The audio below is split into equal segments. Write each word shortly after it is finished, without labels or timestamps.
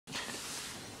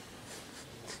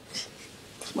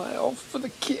Smile for the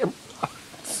camera.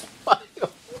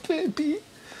 Smile, baby.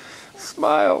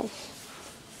 Smile.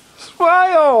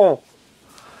 Smile.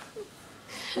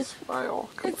 Smile.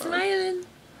 Come It's on. smiling.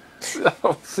 I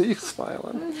don't see you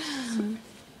smiling.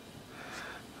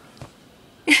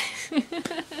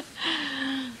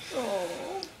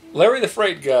 Larry the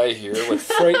Freight Guy here with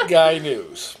Freight Guy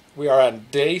News. We are on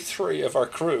day 3 of our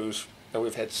cruise, and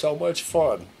we've had so much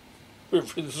fun.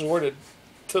 We've resorted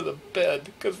to the bed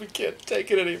because we can't take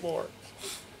it anymore.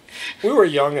 We were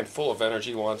young and full of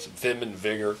energy once, vim and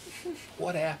vigor.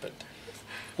 What happened?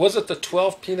 Was it the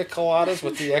 12 pina coladas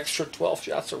with the extra 12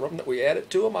 shots of rum that we added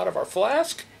to them out of our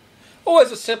flask? Or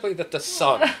was it simply that the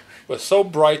sun was so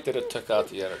bright that it took out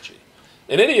the energy?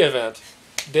 In any event,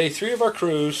 day 3 of our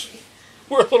cruise,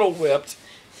 we're a little whipped.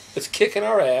 It's kicking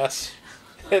our ass.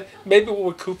 And maybe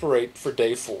we'll recuperate for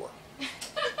day 4.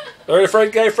 All right,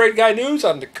 Freight Guy News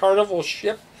on the Carnival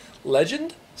ship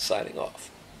Legend, signing off.